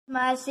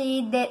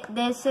Marcy,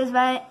 this is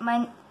my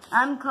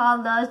I'm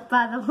Carlos,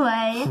 by the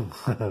way.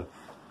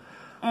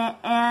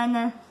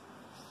 and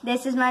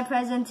this is my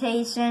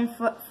presentation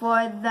for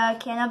the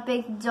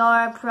Canopic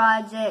Jar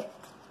project.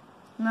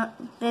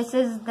 This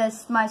is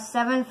my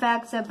 7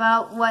 facts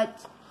about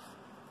what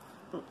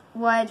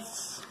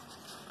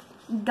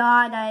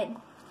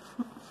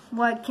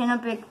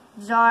Canopic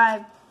Jar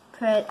I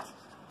put.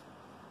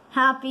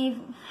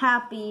 Happy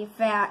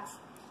facts.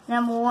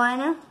 Number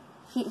 1,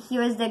 he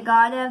was the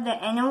god of the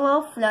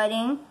annual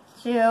flooding.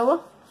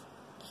 2,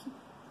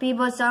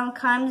 people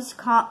sometimes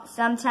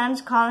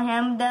call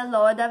him the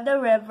Lord of the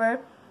River.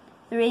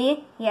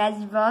 3, he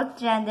has both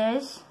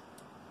genders.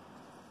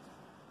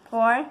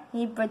 4,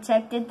 he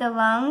protected the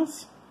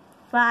lungs.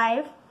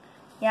 5,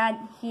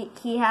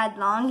 he had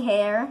long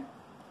hair.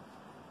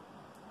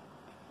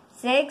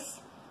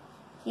 6,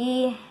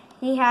 he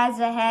has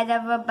the head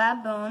of a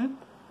baboon.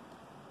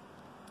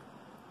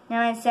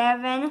 Number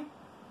 7,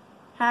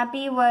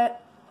 Hapi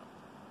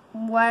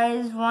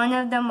was one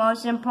of the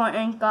most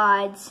important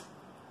gods.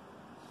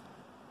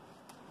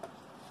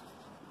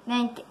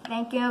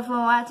 Thank you for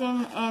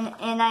watching,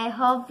 and I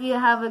hope you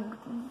have a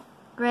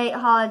great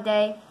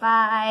holiday.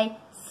 Bye.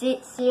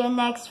 See you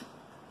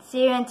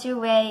in 2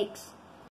 weeks.